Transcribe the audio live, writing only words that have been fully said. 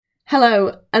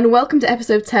Hello, and welcome to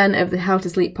episode 10 of the How to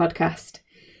Sleep podcast.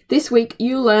 This week,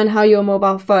 you'll learn how your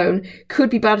mobile phone could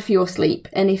be bad for your sleep,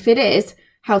 and if it is,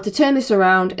 how to turn this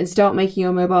around and start making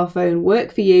your mobile phone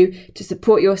work for you to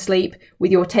support your sleep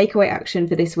with your takeaway action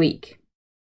for this week.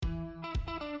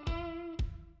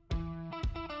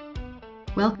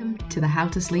 Welcome to the How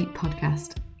to Sleep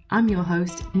podcast. I'm your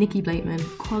host, Nikki Blakeman,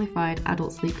 qualified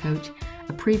adult sleep coach,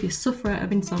 a previous sufferer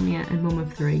of insomnia and mum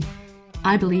of 3.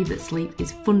 I believe that sleep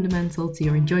is fundamental to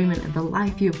your enjoyment of the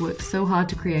life you have worked so hard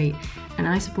to create, and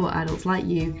I support adults like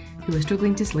you who are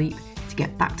struggling to sleep to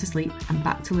get back to sleep and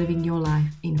back to living your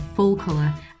life in full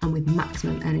colour and with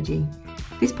maximum energy.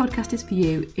 This podcast is for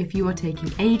you if you are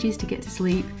taking ages to get to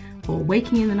sleep, or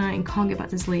waking in the night and can't get back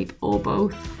to sleep, or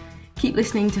both. Keep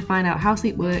listening to find out how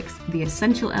sleep works, the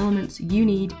essential elements you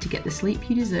need to get the sleep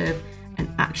you deserve,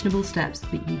 and actionable steps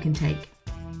that you can take.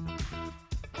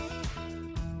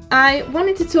 I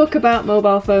wanted to talk about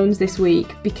mobile phones this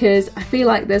week because I feel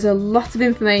like there's a lot of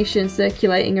information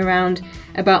circulating around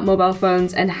about mobile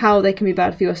phones and how they can be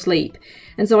bad for your sleep.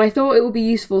 And so I thought it would be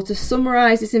useful to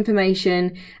summarise this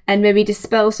information and maybe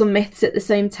dispel some myths at the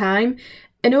same time,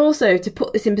 and also to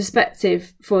put this in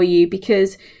perspective for you,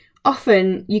 because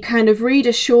often you kind of read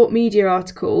a short media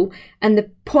article and the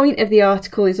point of the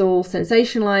article is all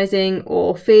sensationalising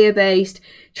or fear-based,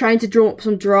 trying to draw up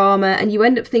some drama, and you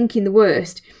end up thinking the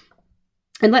worst.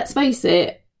 And let's face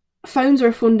it, phones are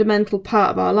a fundamental part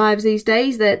of our lives these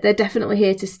days. They're definitely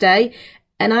here to stay.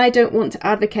 And I don't want to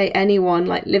advocate anyone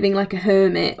like living like a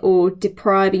hermit or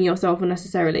depriving yourself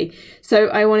unnecessarily. So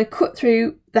I want to cut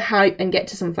through the hype and get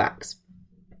to some facts.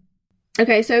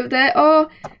 Okay, so there are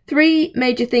 3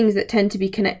 major things that tend to be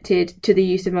connected to the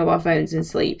use of mobile phones and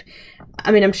sleep.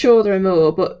 I mean, I'm sure there are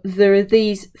more, but there are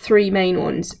these 3 main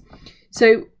ones.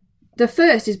 So the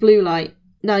first is blue light.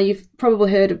 Now, you've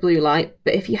probably heard of blue light,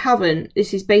 but if you haven't,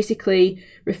 this is basically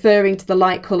referring to the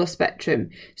light colour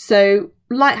spectrum. So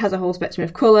light has a whole spectrum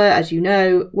of colour, as you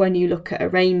know. When you look at a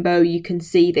rainbow, you can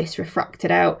see this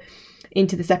refracted out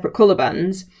into the separate colour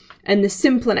bands. And the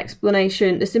simple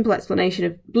explanation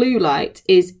of blue light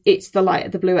is it's the light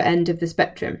at the bluer end of the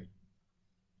spectrum.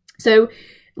 So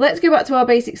let's go back to our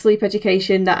basic sleep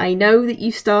education that I know that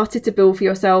you've started to build for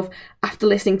yourself after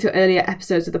listening to earlier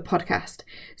episodes of the podcast.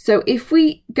 So if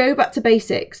we go back to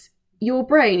basics, your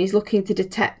brain is looking to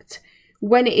detect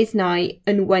when it is night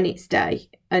and when it's day.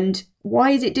 And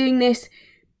why is it doing this?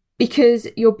 Because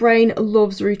your brain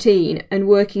loves routine and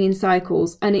working in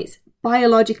cycles, and it's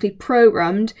biologically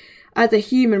programmed as a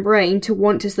human brain to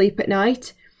want to sleep at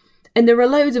night. And there are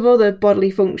loads of other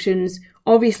bodily functions,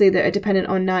 obviously, that are dependent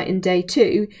on night and day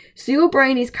too. So your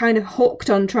brain is kind of hooked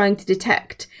on trying to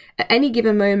detect at any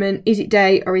given moment, is it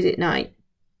day or is it night?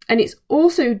 And it's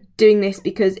also doing this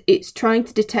because it's trying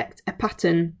to detect a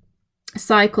pattern, a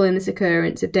cycle in this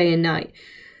occurrence of day and night,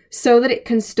 so that it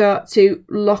can start to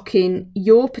lock in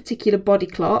your particular body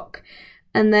clock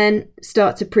and then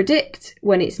start to predict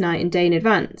when it's night and day in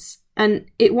advance. And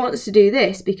it wants to do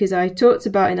this because I talked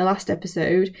about in the last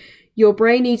episode, your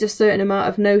brain needs a certain amount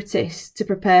of notice to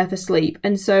prepare for sleep.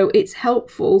 And so it's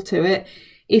helpful to it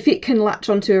if it can latch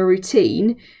onto a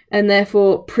routine and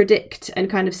therefore predict and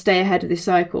kind of stay ahead of this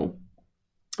cycle.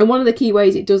 And one of the key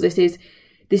ways it does this is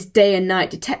this day and night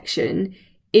detection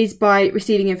is by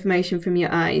receiving information from your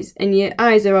eyes. And your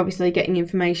eyes are obviously getting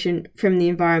information from the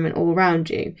environment all around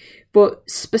you. But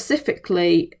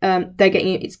specifically, they're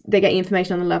getting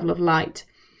information on the level of light.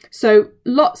 So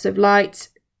lots of light,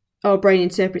 our brain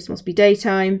interprets must be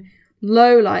daytime.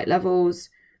 Low light levels,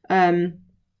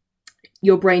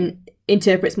 your brain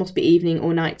interprets must be evening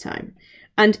or nighttime.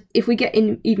 And if we get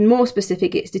in even more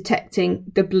specific, it's detecting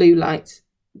the blue light.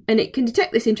 And it can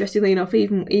detect this, interestingly enough,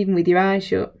 even with your eyes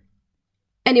shut.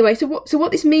 Anyway, so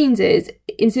what this means is,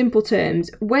 in simple terms,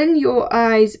 when your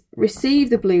eyes receive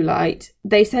the blue light,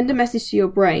 they send a message to your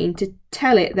brain to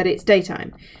tell it that it's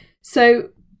daytime. So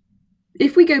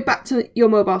if we go back to your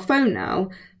mobile phone now,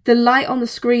 the light on the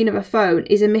screen of a phone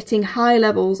is emitting high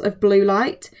levels of blue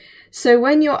light. So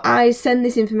when your eyes send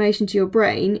this information to your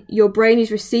brain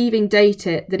is receiving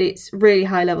data that it's really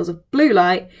high levels of blue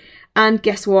light. And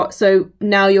guess what? So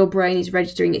now your brain is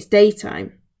registering it's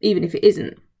daytime, even if it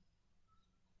isn't.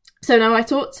 So now I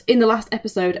talked in the last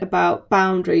episode about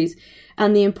boundaries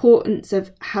and the importance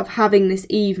of having this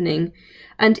evening.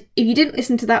 And if you didn't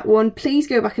listen to that one, please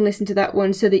go back and listen to that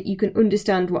one so that you can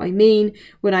understand what I mean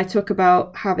when I talk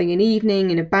about having an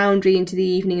evening and a boundary into the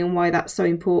evening and why that's so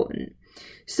important.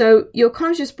 So your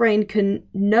conscious brain can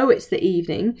know it's the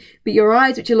evening, but your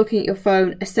eyes, which are looking at your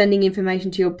phone, are sending information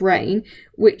to your brain,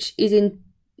 which is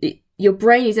your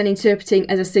brain is then interpreting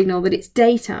as a signal that it's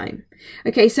daytime.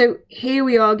 Okay, so here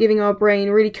we are giving our brain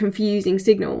really confusing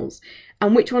signals.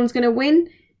 And which one's going to win?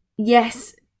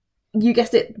 Yes, you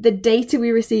guessed it, the data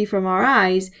we receive from our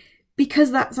eyes,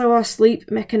 because that's how our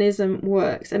sleep mechanism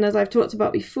works. And as I've talked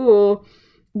about before,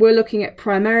 we're looking at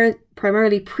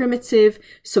primarily primitive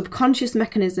subconscious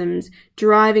mechanisms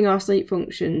driving our sleep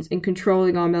functions and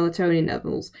controlling our melatonin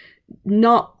levels,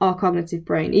 not our cognitive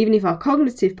brain, even if our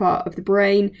cognitive part of the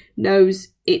brain knows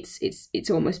it's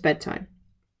almost bedtime.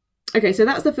 Okay, so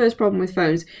that's the first problem with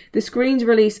phones. The screens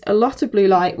release a lot of blue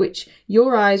light, which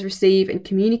your eyes receive and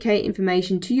communicate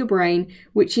information to your brain,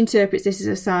 which interprets this as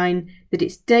a sign that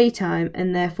it's daytime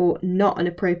and therefore not an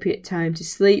appropriate time to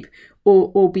sleep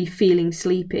or be feeling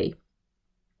sleepy.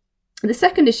 The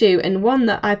second issue, and one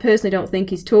that I personally don't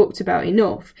think is talked about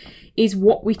enough, is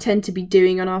what we tend to be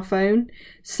doing on our phone.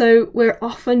 So we're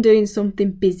often doing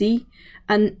something busy,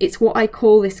 and it's what I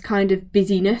call this kind of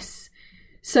busyness.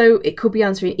 So it could be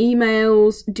answering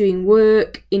emails, doing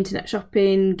work, internet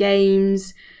shopping,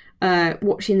 games,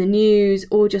 watching the news,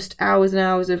 or just hours and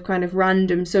hours of kind of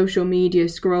random social media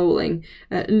scrolling,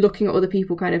 looking at other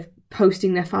people kind of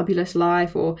posting their fabulous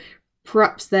life, or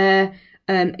perhaps they're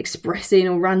expressing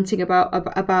or ranting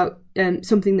about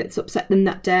something that's upset them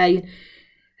that day.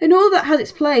 And all that has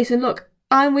its place. And look,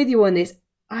 I'm with you on this.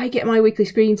 I get my weekly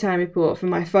screen time report from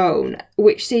my phone,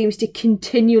 which seems to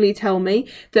continually tell me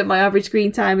that my average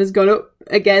screen time has gone up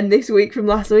again this week from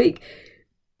last week.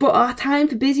 But our time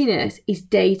for busyness is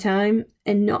daytime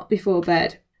and not before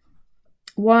bed.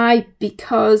 Why?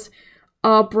 Because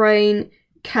our brain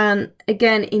can,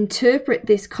 again, interpret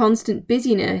this constant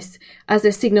busyness as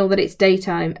a signal that it's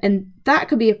daytime. And that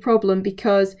could be a problem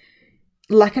because,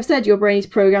 like I've said, your brain is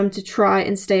programmed to try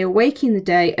and stay awake in the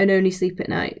day and only sleep at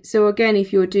night. So again,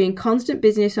 if you're doing constant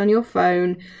business on your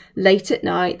phone late at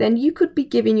night, then you could be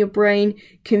giving your brain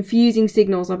confusing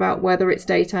signals about whether it's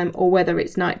daytime or whether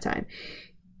it's nighttime.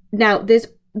 Now,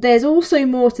 there's also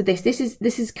more to this. This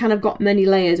is kind of got many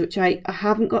layers, which I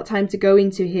haven't got time to go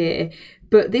into here.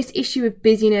 But this issue of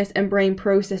busyness and brain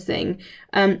processing,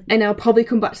 and I'll probably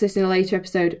come back to this in a later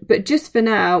episode, but just for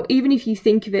now, even if you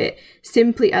think of it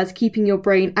simply as keeping your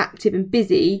brain active and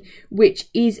busy, which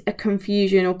is a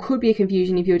confusion or could be a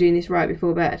confusion if you're doing this right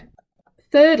before bed.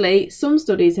 Thirdly, some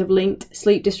studies have linked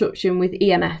sleep disruption with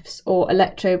EMFs, or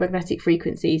electromagnetic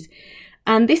frequencies.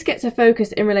 And this gets a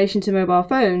focus in relation to mobile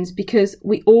phones because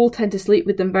we all tend to sleep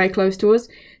with them very close to us,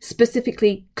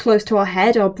 specifically close to our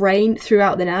head, our brain,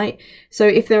 throughout the night. So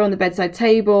if they're on the bedside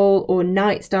table or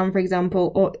nightstand, for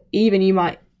example, or even you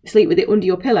might sleep with it under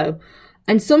your pillow.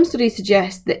 And some studies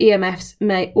suggest that EMFs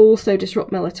may also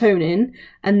disrupt melatonin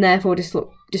and therefore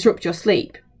disrupt your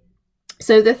sleep.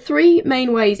 So the three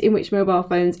main ways in which mobile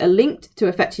phones are linked to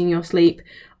affecting your sleep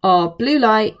are blue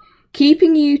light,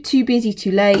 keeping you too busy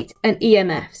too late, and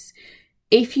EMFs.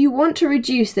 If you want to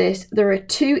reduce this, there are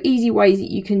two easy ways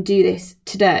that you can do this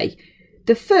today.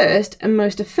 The first and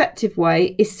most effective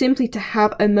way is simply to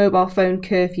have a mobile phone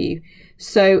curfew.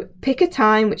 So pick a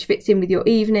time which fits in with your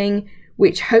evening,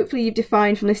 which hopefully you've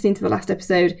defined from listening to the last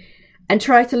episode, and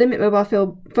try to limit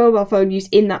mobile phone use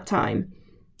in that time.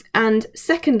 And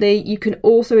secondly, you can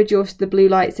also adjust the blue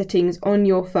light settings on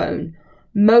your phone.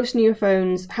 Most newer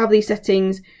phones have these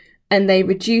settings, and they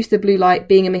reduce the blue light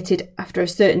being emitted after a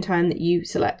certain time that you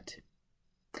select.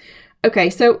 Okay,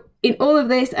 so in all of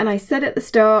this, and I said at the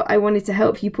start, I wanted to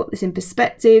help you put this in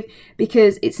perspective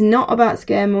because it's not about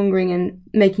scaremongering and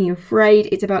making you afraid,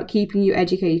 it's about keeping you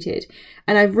educated.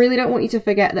 And I really don't want you to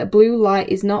forget that blue light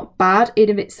is not bad in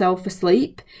of itself for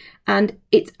sleep, and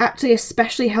it's actually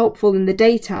especially helpful in the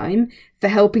daytime for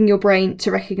helping your brain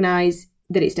to recognise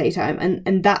that it's daytime,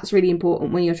 and that's really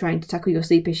important when you're trying to tackle your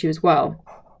sleep issue as well.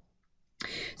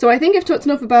 So I think I've talked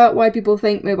enough about why people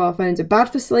think mobile phones are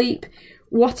bad for sleep.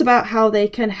 What about how they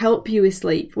can help you with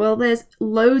sleep? Well, there's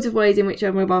loads of ways in which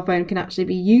a mobile phone can actually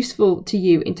be useful to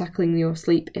you in tackling your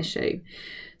sleep issue.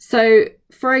 So,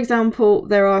 for example,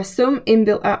 there are some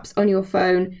inbuilt apps on your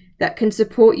phone that can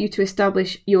support you to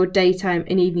establish your daytime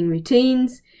and evening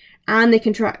routines, and they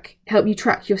can help you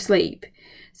track your sleep.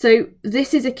 So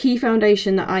this is a key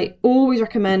foundation that I always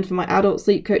recommend for my adult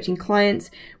sleep coaching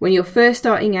clients when you're first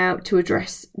starting out to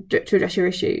address your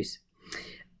issues.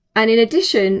 And in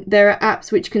addition, there are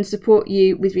apps which can support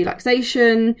you with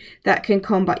relaxation, that can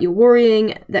combat your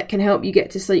worrying, that can help you get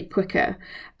to sleep quicker.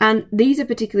 And these are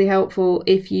particularly helpful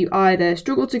if you either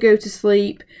struggle to go to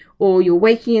sleep or you're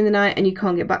waking in the night and you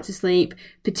can't get back to sleep,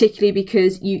 particularly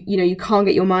because you can't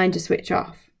get your mind to switch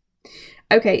off.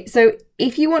 Okay, so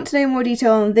if you want to know more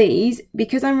detail on these,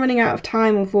 because I'm running out of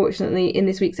time, unfortunately, in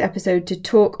this week's episode to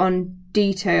talk on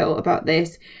detail about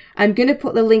this, I'm going to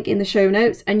put the link in the show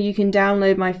notes, and you can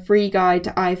download my free guide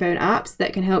to iPhone apps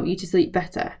that can help you to sleep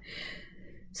better.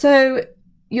 So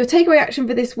your takeaway action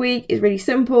for this week is really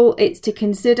simple. It's to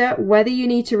consider whether you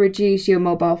need to reduce your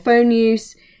mobile phone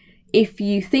use. If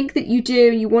you think that you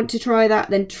do, you want to try that,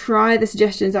 then try the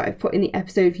suggestions that I've put in the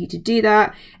episode for you to do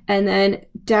that. And then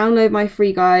download my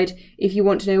free guide if you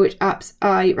want to know which apps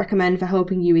I recommend for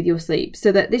helping you with your sleep,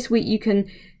 so that this week you can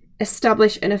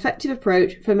establish an effective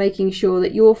approach for making sure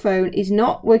that your phone is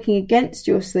not working against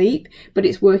your sleep, but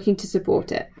it's working to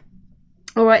support it.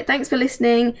 All right, thanks for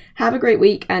listening. Have a great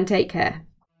week and take care.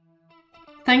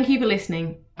 Thank you for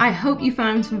listening. I hope you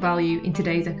found some value in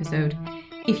today's episode.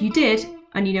 If you did,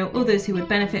 and you know others who would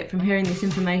benefit from hearing this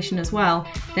information as well,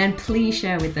 then please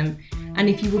share with them. And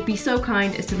if you would be so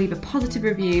kind as to leave a positive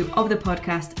review of the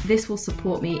podcast, this will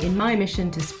support me in my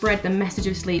mission to spread the message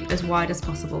of sleep as wide as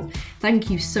possible. Thank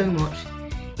you so much.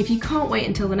 If you can't wait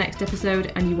until the next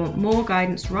episode and you want more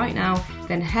guidance right now,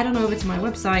 then head on over to my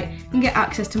website and get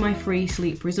access to my free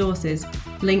sleep resources.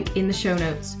 Link in the show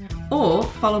notes. Or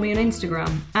follow me on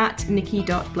Instagram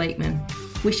 @Nikki.Blakeman.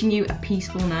 Wishing you a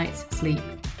peaceful night's sleep.